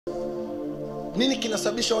Nini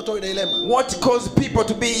kinasababisha watu wawe dilema? What causes people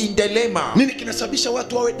to be in dilemma? Nini kinasababisha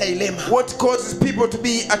watu wawe dilema? What causes people to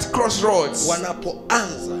be at crossroads?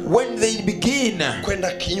 Wanapoanza when they begin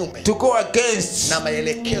kwenda kinyume to go against na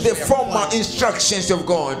maelekezo the former instructions of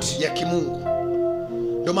God. Ya kimungu.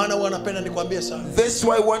 Ndio maana wanapenda nikwambie sana. That's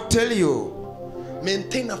why I want to tell you.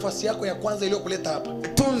 Maintain nafasi yako ya kwanza iliyokuleta hapa.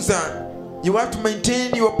 Tunza. You have to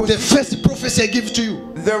maintain your position. The first prophecy I give to you.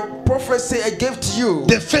 The prophecy I gave to you.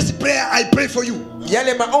 The first prayer I pray for you.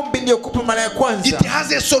 Yale maombi niliyokupa mara ya kwanza. It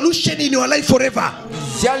has a solution in your life forever.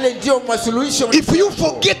 Yale ndio masuluhisho. If you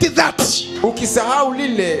forget that, ukisahau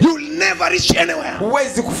lile, you will never reach anywhere.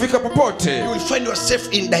 Huwezi kufika popote. You will find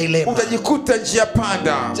yourself in dilemma. Utajikuta njia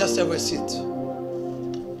panda. Just have a seat.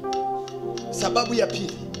 Sababu ya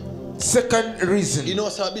pili. Second reason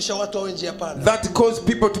inayosababisha watu wawe njia panda, that cause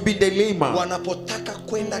people to be dilemma, wanapotaka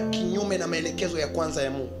kwenda kinyume na maelekezo ya kwanza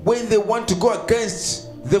ya Mungu. When they want to go against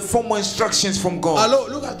the formal instructions from God. Hello,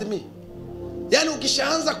 look at me. Yani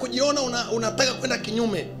ukishaanza kujiona unataka kwenda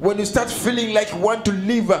kinyume, when you start feeling like you want to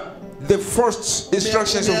leave the first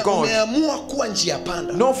instructions of God, umeamua kuwa njia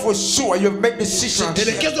panda. No, for sure you have made decisions.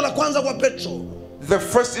 Elekezo la kwanza kwa Petro, the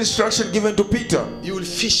first instruction given to Peter, you will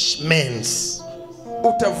fish men.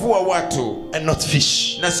 Utavua watu and not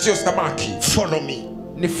fish. Na sio samaki. Follow me.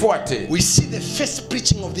 Nifuate. We see the first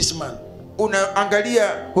preaching of this man. Unaangalia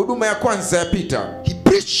huduma ya kwanza ya Peter. He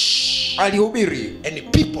preached. Alihubiri. And the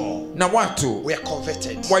people na watu were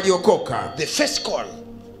converted. Waliokoka. The first call.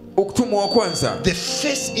 Utumwa wa kwanza. The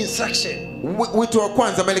first instruction. Wito wa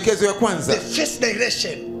kwanza, maelekezo ya kwanza. The first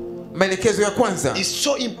direction. Maelekezo ya kwanza is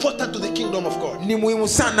so important to the kingdom of God. Ni muhimu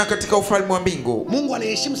sana katika ufalme wa mbingu. Mungu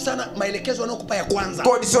anaheshimu sana maelekezo anayokupa ya kwanza.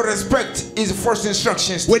 God so respect his first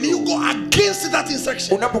instructions. When you go against that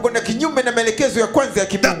instruction, unapokwenda kinyume na maelekezo ya kwanza ya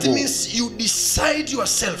kimungu, that means you decide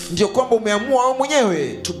yourself, ndio kwamba umeamua wewe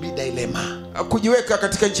mwenyewe to be dilemma, kujiweka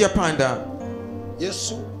katika njia panda.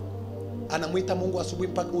 Yesu anamuita Mungu asubuhi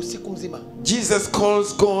mpaka usiku mzima. Jesus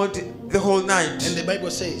calls God the whole night. And the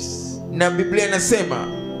Bible says, na Biblia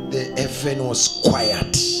inasema the heaven was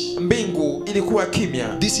quiet. Mbingu ilikuwa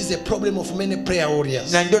kimya. This is a problem of many prayer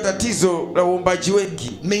warriors. Na ndio tatizo la waombaji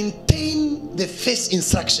wengi. Maintain the first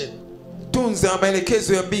instruction. Tunza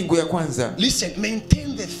maelekezo ya mbingu ya kwanza. Listen,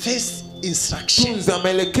 maintain the first instruction. Tunza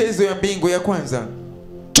maelekezo ya mbingu ya kwanza.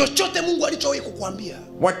 Chochote Mungu alichowahi kukuambia,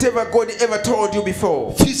 whatever God ever told you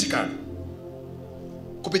before, physical,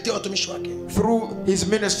 kupitia watumishi wake, through his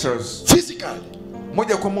ministers, physical,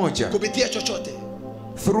 moja kwa moja, kupitia chochote,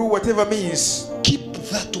 through whatever means, keep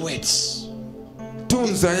that words.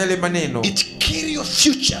 Tunza yale maneno. It carry your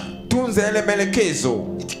future. Tunza yale maelekezo.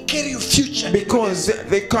 It carry your future. Because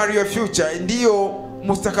they carry your future. Ndio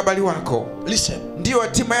mustakabali wako. Listen. Ndio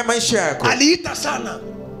hatima ya maisha yako. Aliita sana.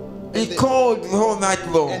 He called the whole night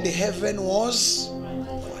long. And the heaven was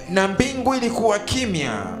quiet. Na mbingu ilikuwa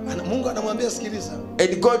kimya. Mungu anamwambia sikiliza.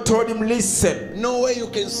 And God told him, listen. No way you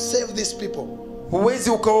can save these people. Huwezi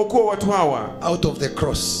ukaokoa watu hawa out of the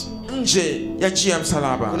cross. Nje ya njia ya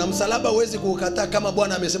msalaba. Kuna msalaba huwezi kuukataa kama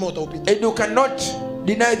Bwana amesema utaupita. And you cannot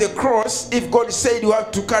deny the cross if God said you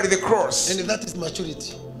have to carry the cross. And that is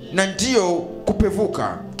maturity. Na ndio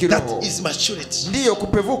kupevuka kiroho. That is maturity. Ndio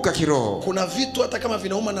kupevuka kiroho. Kuna vitu hata kama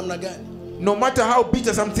vinauma namna gani, no matter how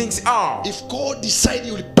bitter some things are, if God decide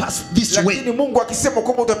you will pass this way, lakini Mungu akisema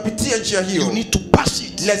kwamba utapitia njia hiyo, you need to pass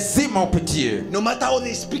it. Lazima upitie. No matter how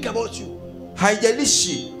they speak about you,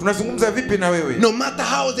 haijalishi tunazungumza vipi na wewe, no matter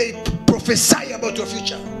how they prophesy about your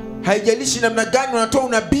future, haijalishi namna gani wanatoa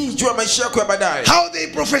unabii juu ya maisha yako ya baadaye, how they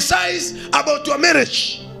prophesy about your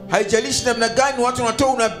marriage, haijalishi namna gani watu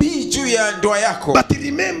wanatoa unabii juu ya ndoa yako, but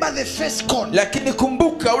remember the first call, lakini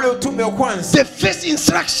kumbuka ule utume wa kwanza, the first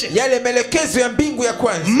instruction, yale maelekezo ya mbingu ya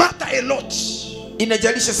kwanza, matter a lot,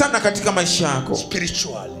 inajalisha sana katika maisha yako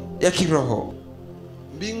spiritually, ya kiroho.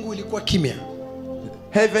 Mbingu ilikuwa kimya,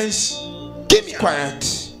 heavens kimya, quiet.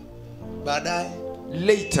 Baadaye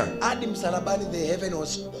later, hadi msalabani, the heaven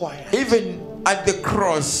was quiet. Even at the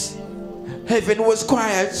cross, heaven was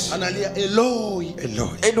quiet. Analia Eloi, Eloi.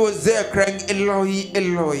 And was there crying, Eloi,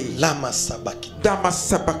 Eloi, lama sabachthani, lama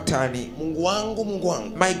sabachthani. Mungu wangu, Mungu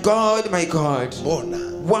wangu, my God, my God, mbona,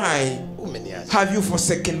 why umeniacha? have you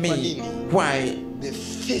forsaken me? Why? The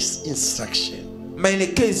first instruction,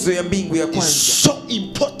 maelekezo ya mbingu ya kwanza, is so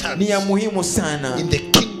important, ni ya muhimu sana in the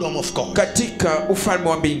kingdom of God, katika ufalme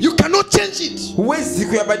wa mbingu. You cannot change it. Huwezi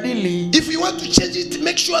kuyabadili. If you want to change it,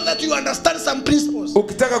 make sure that you understand some principles.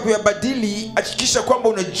 Ukitaka kuyabadili, hakikisha kwamba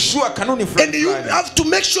unajua kanuni fulani. And you have to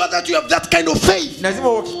make sure that you have that kind of faith.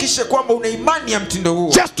 Lazima uhakikishe kwamba una imani ya mtindo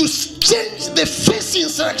huo. Just to change the first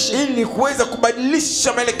instruction, ili kuweza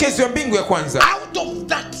kubadilisha maelekezo ya mbingu ya kwanza. out of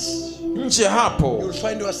that, nje hapo you'll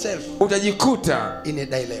find yourself utajikuta in a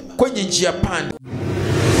dilemma. kwenye njia panda.